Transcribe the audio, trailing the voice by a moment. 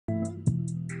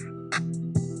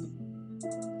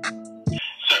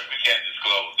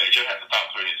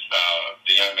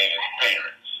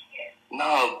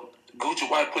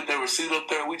Somebody put that receipt up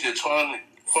there. We just trying to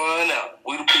find out.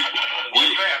 We the people. Well,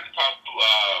 you have to talk to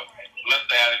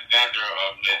Mr. Alexander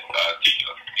of this teacher.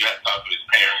 You have to talk to his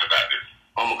parents about this.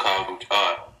 I'm gonna call Gucci. All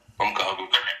right. I'm gonna call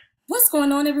Gucci. What's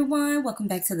going on, everyone? Welcome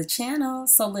back to the channel.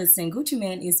 So listen, Gucci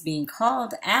Mane is being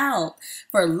called out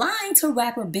for lying to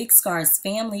rapper Big Scarr's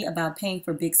family about paying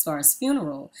for Big Scarr's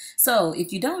funeral. So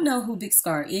if you don't know who Big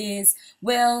Scarr is,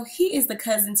 well, he is the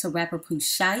cousin to rapper Pooh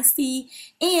Shiesty,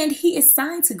 and he is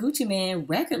signed to Gucci Mane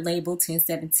record label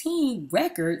 1017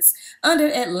 Records under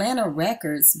Atlanta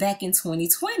Records back in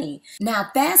 2020. Now,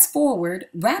 fast forward,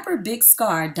 rapper Big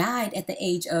Scarr died at the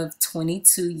age of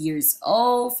 22 years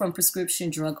old from prescription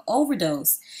drug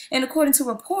overdose, and according to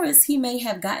reports, he may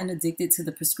have gotten addicted to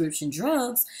the prescription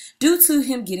drugs due to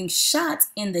him getting shot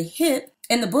in the hip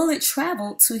and the bullet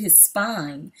traveled to his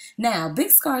spine. Now, Big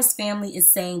Scarr's family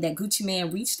is saying that Gucci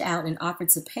Mane reached out and offered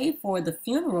to pay for the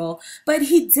funeral, but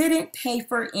he didn't pay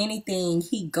for anything.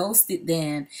 He ghosted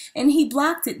them and he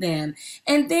blocked them.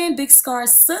 And then Big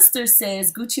Scarr's sister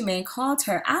says Gucci Mane called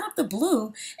her out of the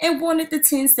blue and wanted the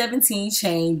 1017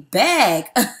 chain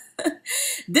back.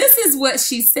 This is what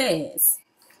she says.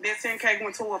 That 10K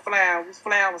went to a flower. This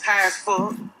flower was high as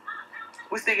fuck.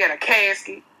 We still got a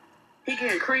casket. He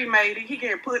getting cremated. He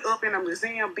getting put up in a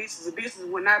museum. Bitches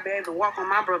would not be able to walk on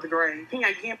my brother's grave. He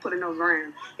ain't getting put in no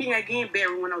ground. He ain't getting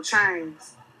buried with no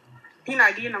chains. He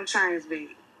not getting them chains back.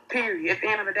 Period. At the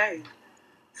end of the day.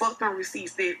 Fuck them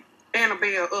receipts that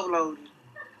Annabelle uploaded.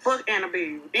 Fuck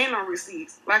Annabelle. Ain't no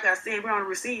receipts. Like I said, we only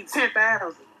received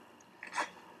 10,000.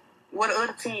 What the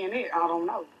other 10 is, I don't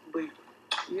know. But,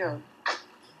 yeah.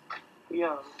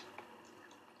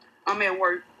 I'm at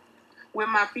work with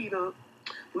my feet up,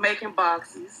 making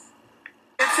boxes.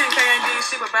 That 10K ain't did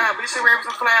shit but buy obituaries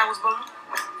and flowers, boo.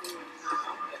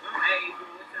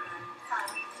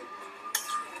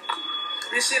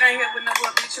 This shit ain't here with no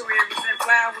obituaries and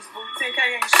flowers, boo. 10K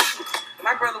ain't shit.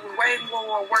 My brother was way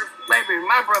more worth, baby.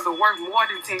 My brother worth more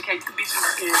than 10K. You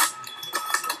bitches can.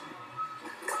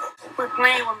 Quit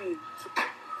playing with me.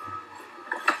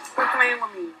 Quit playing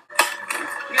with me.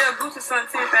 Yeah, Gucci son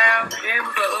 10,000. It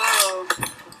was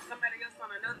somebody else on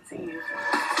another 10.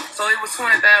 So it was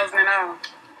 20,000 and all.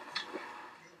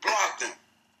 Blocked them.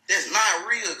 That's not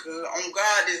real, cuz. On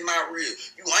God, that's not real.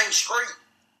 You ain't straight.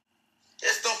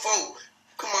 That's them folks.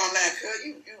 Come on now, cuz.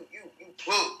 You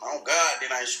plug. On God,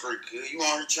 that ain't straight, cuz. You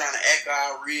on here trying to act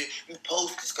all real. You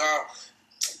post this car.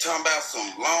 Talking about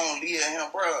some long live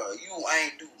him, bro. You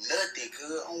ain't do nothing,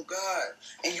 cuz, on God.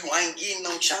 And you ain't getting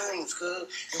them chains, cuz.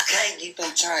 You can't get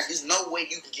them chains. There's no way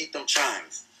you can get them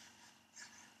chains.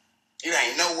 It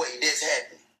ain't no way that's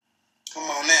happening. Come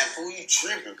on now, fool. You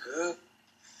tripping, cuz.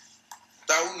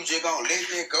 Thought we was just gonna let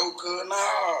that go, cuz.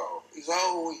 No. It's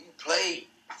over. You played.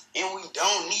 And we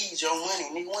don't need your money,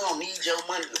 nigga. We don't need your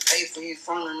money to pay for his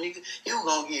funeral, nigga. He was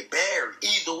gonna get buried.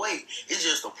 Either way, it's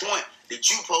just a point that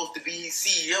you supposed to be his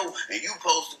CEO and you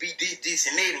supposed to be this,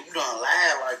 and that, and you don't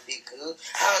lie like that, cuz.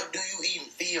 How do you even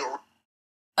feel?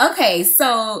 Okay,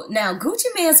 so now Gucci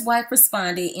Mane's wife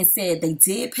responded and said they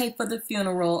did pay for the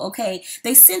funeral. Okay,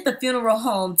 they sent the funeral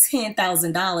home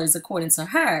 $10,000 according to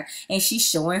her, and she's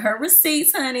showing her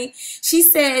receipts, honey. She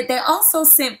said they also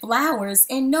sent flowers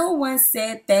and no one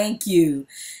said thank you.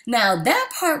 Now that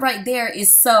part right there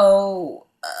is so...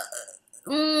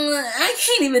 I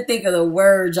can't even think of the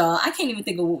word, y'all. I can't even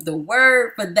think of the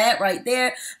word for that right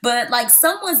there. But like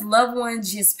someone's loved one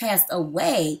just passed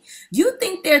away. You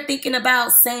think they're thinking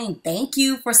about saying thank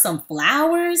you for some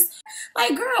flowers?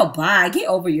 Like, girl, bye. Get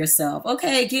over yourself,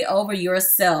 okay? Get over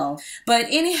yourself. But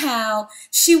anyhow,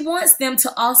 she wants them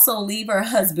to also leave her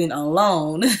husband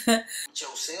alone.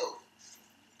 Yourself.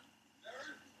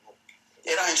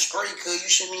 It ain't straight, cuz. You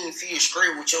shouldn't even feel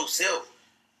straight with yourself.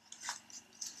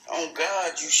 On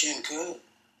God, you shouldn't, cuz.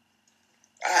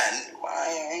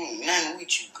 I ain't nothing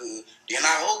with you, cuz. Then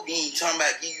I hope you ain't talking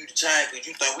about give you the chain because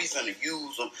you think we finna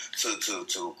use them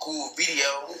to a cool video.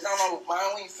 No,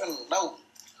 man, we ain't finna, no.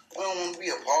 We don't want to be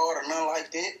a part of nothing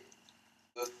like that.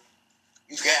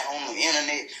 You got on the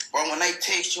internet. Bro, when they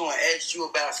text you and ask you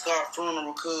about Scarr's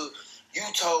funeral, cuz, you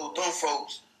told them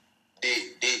folks that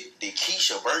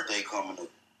Keisha's birthday coming up.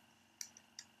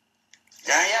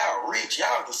 Now y'all rich,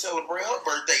 y'all can celebrate her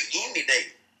birthday any day.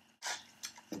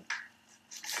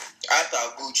 I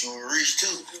thought Gucci was rich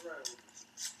too.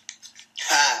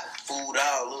 Ha, fooled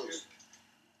all us.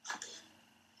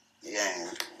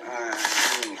 Yeah,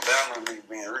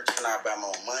 being rich is not about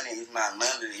no money. It's not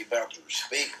none of it about the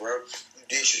respect, bro. You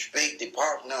disrespected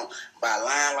partner by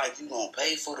lying like you gonna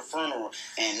pay for the funeral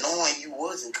and knowing you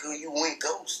wasn't, cause you went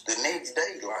ghost the next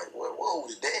day. Like, what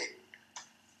was that?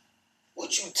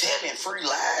 What you telling free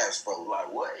lies for?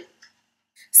 Like, what?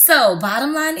 So,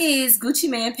 bottom line is, Gucci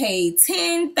Mane paid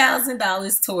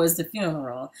 $10,000 towards the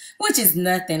funeral, which is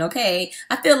nothing, okay?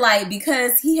 I feel like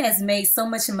because he has made so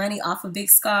much money off of Big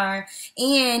Scarr,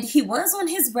 and he was on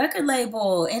his record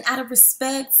label, and out of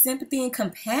respect, sympathy, and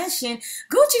compassion,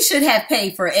 Gucci should have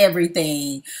paid for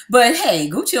everything. But hey,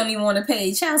 Gucci don't even want to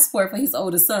pay child support for his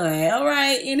older son, all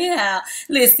right? Anyhow,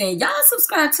 listen, y'all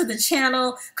subscribe to the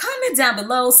channel, comment down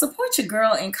below, support your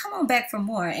girl, and come on back for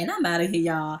more. And I'm out of here,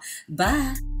 y'all. Bye.